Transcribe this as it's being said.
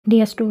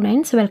Dear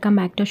students, welcome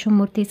back to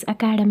Shivamurthy's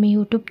Academy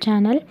YouTube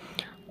channel.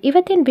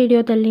 ಇವತ್ತಿನ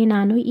ವಿಡಿಯೋದಲ್ಲಿ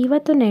ನಾನು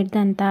ಇವತ್ತು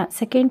ನಡೆದಂತ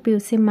second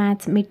PUC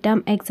maths mid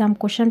term exam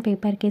question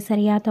ಪೇಪರ್ಗೆ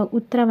ಸರಿಯಾದ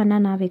ಉತ್ತರವನ್ನು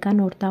ನಾವೀಗ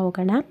ನೋಡ್ತಾ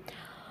ಹೋಗೋಣ.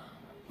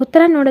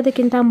 ಉತ್ತರ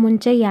ನೋಡೋದಕ್ಕಿಂತ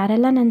ಮುಂಚೆ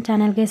ಯಾರೆಲ್ಲ ನನ್ನ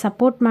ಚಾನಲ್ಗೆ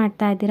ಸಪೋರ್ಟ್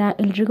ಮಾಡ್ತಾ ಇದ್ದೀರಾ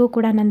ಎಲ್ರಿಗೂ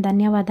ಕೂಡ ನಾನು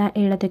ಧನ್ಯವಾದ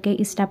ಹೇಳೋದಕ್ಕೆ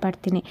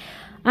ಇಷ್ಟಪಡ್ತೀನಿ.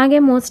 ಹಾಗೆ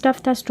most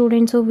of the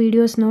students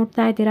videos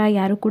ನೋಡ್ತಾ ಇದ್ದೀರಾ,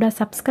 ಯಾರು ಕೂಡ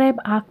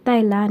ಸಬ್ಸ್ಕ್ರೈಬ್ ಆಗ್ತಾ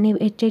ಇಲ್ಲ. ನೀವು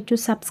ಹೆಚ್ಚೆಚ್ಚು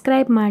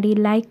ಸಬ್ಸ್ಕ್ರೈಬ್ ಮಾಡಿ,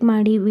 ಲೈಕ್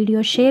ಮಾಡಿ,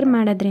 ವಿಡಿಯೋ ಶೇರ್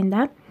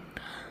ಮಾಡೋದ್ರಿಂದ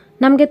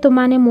ನಮಗೆ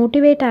ತುಂಬಾ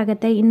ಮೋಟಿವೇಟ್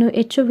ಆಗುತ್ತೆ ಇನ್ನೂ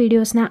ಹೆಚ್ಚು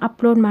ವೀಡಿಯೋಸ್ನ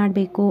ಅಪ್ಲೋಡ್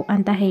ಮಾಡಬೇಕು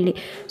ಅಂತ ಹೇಳಿ.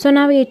 ಸೊ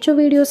ನಾವು ಹೆಚ್ಚು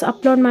ವೀಡಿಯೋಸ್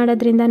ಅಪ್ಲೋಡ್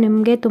ಮಾಡೋದ್ರಿಂದ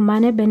ನಿಮಗೆ ತುಂಬಾ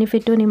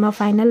ಬೆನಿಫಿಟ್ಟು. ನಿಮ್ಮ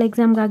ಫೈನಲ್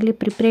ಎಕ್ಸಾಮ್ಗಾಗಲಿ,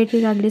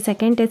 ಪ್ರಿಪ್ರೇಟ್ರಿಗಾಗಲಿ,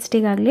 ಸೆಕೆಂಡ್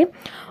ಟೆಸ್ಟಿಗಾಗಲಿ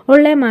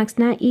ಒಳ್ಳೆ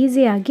ಮಾರ್ಕ್ಸ್ನ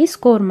ಈಸಿಯಾಗಿ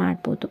ಸ್ಕೋರ್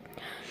ಮಾಡ್ಬೋದು.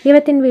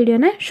 ಇವತ್ತಿನ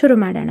ವಿಡಿಯೋನ ಶುರು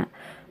ಮಾಡೋಣ.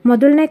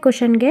 ಮೊದಲನೇ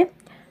ಕ್ವಶನ್ಗೆ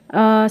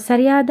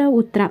ಸರಿಯಾದ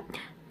ಉತ್ತರ,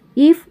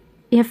 if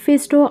f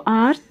is to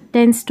r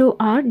tends to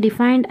r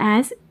defined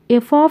as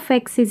f of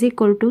x is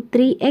equal to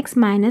 3x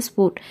minus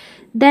 4,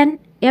 then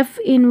f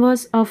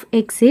inverse of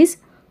x is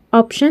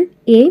option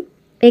A,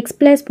 x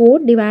plus 4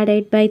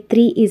 divided by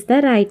 3 is the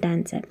right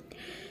answer.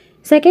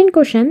 Second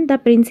question, the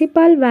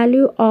principal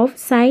value of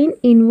sine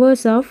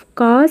inverse of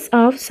cos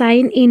of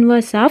sine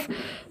inverse of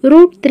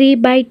root 3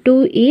 by 2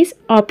 is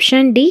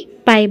option D,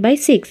 pi by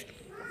 6.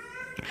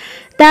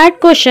 Third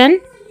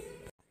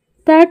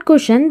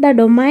question, the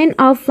domain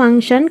of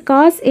function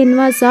cos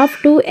inverse of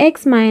 2x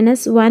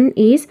minus 1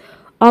 is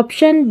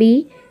option B,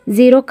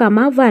 0,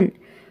 1.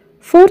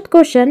 Fourth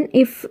question,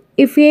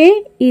 if A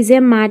is a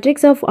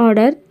matrix of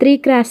order 3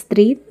 cross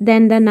 3,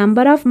 then the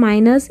number of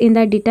minors in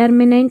the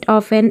determinant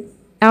of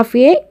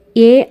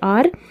A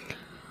are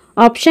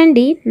option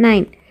D,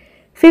 9.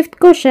 Fifth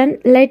question,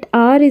 let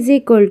R is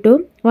equal to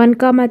 1,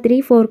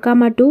 3, 4,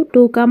 2,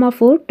 2,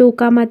 4, 2,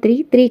 3,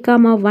 3,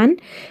 1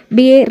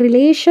 be a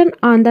relation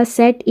on the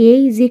set A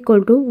is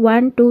equal to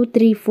 1, 2,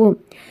 3, 4.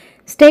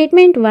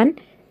 Statement 1,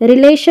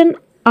 relation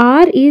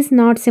R is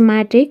not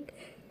symmetric.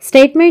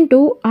 Statement 2,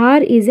 R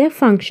is a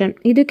function.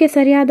 ಇದಕ್ಕೆ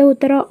ಸರಿಯಾದ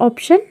ಉತ್ತರ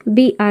option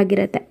B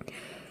ಆಗಿರುತ್ತೆ.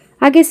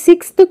 ಹಾಗೆ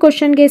sixth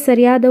ಕ್ವಶನ್ಗೆ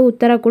ಸರಿಯಾದ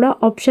ಉತ್ತರ ಕೂಡ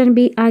option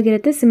B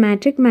ಆಗಿರುತ್ತೆ,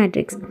 ಸಿಮ್ಯಾಟ್ರಿಕ್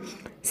matrix.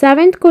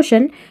 Seventh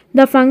question,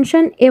 the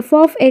function F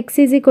of X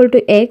is equal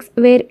to X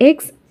wear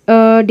X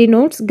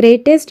denotes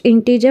greatest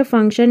integer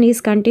function is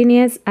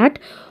continuous at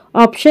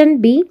option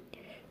B,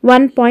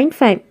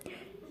 1.5.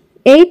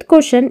 Eighth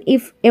question,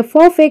 if f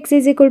of x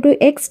is equal to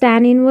x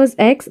tan inverse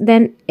x,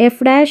 then f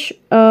dash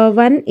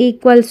 1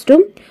 equals to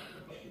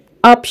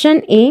option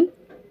A,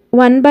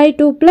 1 by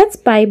 2 plus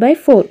pi by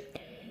 4.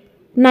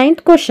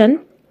 Ninth question,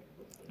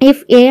 if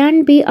A and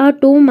B are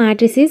two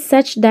matrices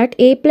such that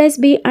A plus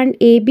B and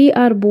AB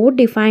are both,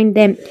 define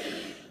them.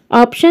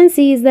 Option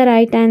C is the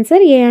right answer.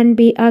 A and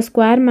B are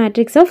square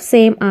matrix of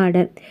same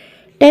order.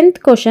 10th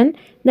question,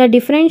 the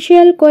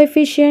differential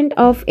coefficient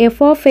of f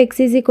of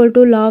x is equal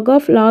to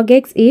log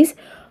x is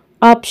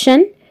option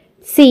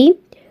C,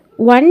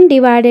 1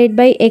 divided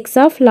by x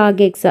of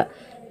log x.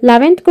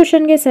 11th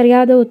question ಗೆ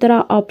ಸರಿಯಾದ ಉತ್ತರ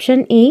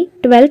option A.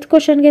 12th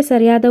question ಗೆ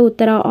ಸರಿಯಾದ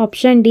ಉತ್ತರ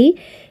option D.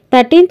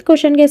 13th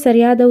question ಗೆ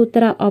ಸರಿಯಾದ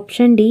ಉತ್ತರ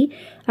option D.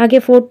 ಹಾಗೆ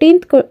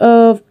 14th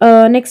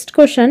ನೆಕ್ಸ್ಟ್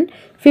ಕ್ವಶನ್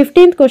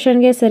 15th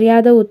ಕ್ವಶನ್ಗೆ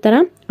ಸರಿಯಾದ ಉತ್ತರ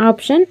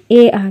ಆಪ್ಷನ್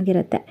ಎ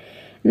ಆಗಿರುತ್ತೆ.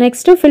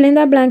 ನೆಕ್ಸ್ಟ್ ಫಿಲ್ ಇನ್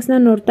ದ ಬ್ಲಾಂಕ್ಸ್ನ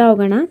ನೋಡ್ತಾ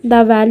ಹೋಗೋಣ. The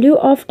value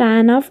of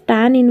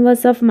tan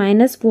inverse of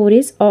 -4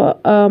 is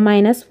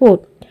 -4.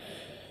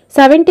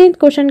 17th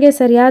ಕ್ವಶನ್ಗೆ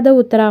ಸರಿಯಾದ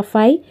ಉತ್ತರ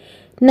 5.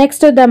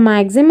 Next the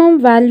maximum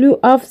value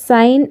of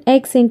sine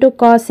x into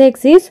cos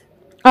x is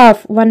of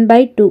 1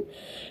 by 2.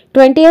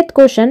 20th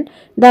question,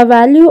 the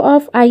value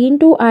of I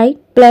into I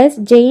plus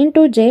J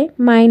into J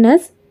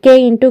minus K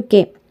into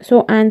K. So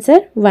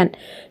answer 1.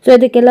 So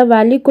ಇದಕ್ಕೆಲ್ಲ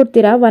value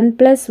ಕೊಡ್ತೀರಾ. 1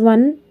 +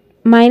 1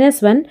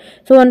 -1.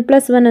 So 1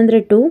 + 1 ಅಂದರೆ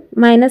 2,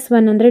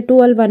 -1 ಅಂದರೆ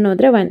 2 ಅಲ್ಲಿ 1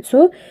 ಹೋದರೆ 1. So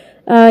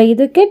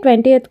ಇದಕ್ಕೆ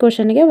 20th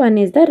ಕ್ವಶನ್ಗೆ 1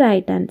 is the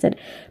right answer.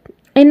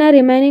 ಇನ್ನು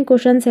remaining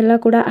questions ಎಲ್ಲ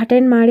ಕೂಡ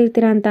ಅಟೆಂಡ್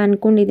ಮಾಡಿರ್ತೀರಾ ಅಂತ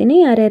ಅಂದ್ಕೊಂಡಿದ್ದೀನಿ.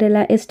 ಯಾರ್ಯಾರೆಲ್ಲ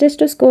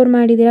ಎಷ್ಟೆಷ್ಟು ಸ್ಕೋರ್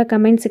ಮಾಡಿದ್ದೀರಾ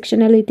ಕಮೆಂಟ್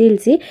ಸೆಕ್ಷನಲ್ಲಿ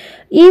ತಿಳಿಸಿ.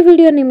 ಈ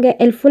ವಿಡಿಯೋ ನಿಮಗೆ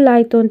ಹೆಲ್ಪ್ಫುಲ್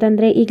ಆಯಿತು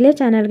ಅಂತಂದರೆ ಈಗಲೇ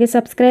ಚಾನಲ್ಗೆ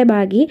ಸಬ್ಸ್ಕ್ರೈಬ್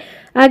ಆಗಿ,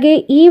 ಹಾಗೆ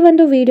ಈ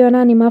ಒಂದು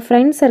ವಿಡಿಯೋನ ನಿಮ್ಮ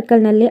ಫ್ರೆಂಡ್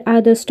ಸರ್ಕಲ್ನಲ್ಲಿ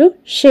ಆದಷ್ಟು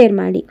ಶೇರ್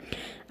ಮಾಡಿ.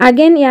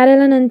 ಅಗೇನ್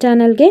ಯಾರೆಲ್ಲ ನನ್ನ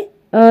ಚಾನಲ್ಗೆ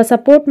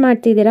ಸಪೋರ್ಟ್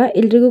ಮಾಡ್ತಿದ್ದೀರಾ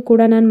ಎಲ್ರಿಗೂ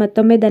ಕೂಡ ನಾನು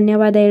ಮತ್ತೊಮ್ಮೆ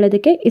ಧನ್ಯವಾದ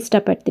ಹೇಳೋದಕ್ಕೆ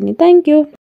ಇಷ್ಟಪಡ್ತೀನಿ. Thank you.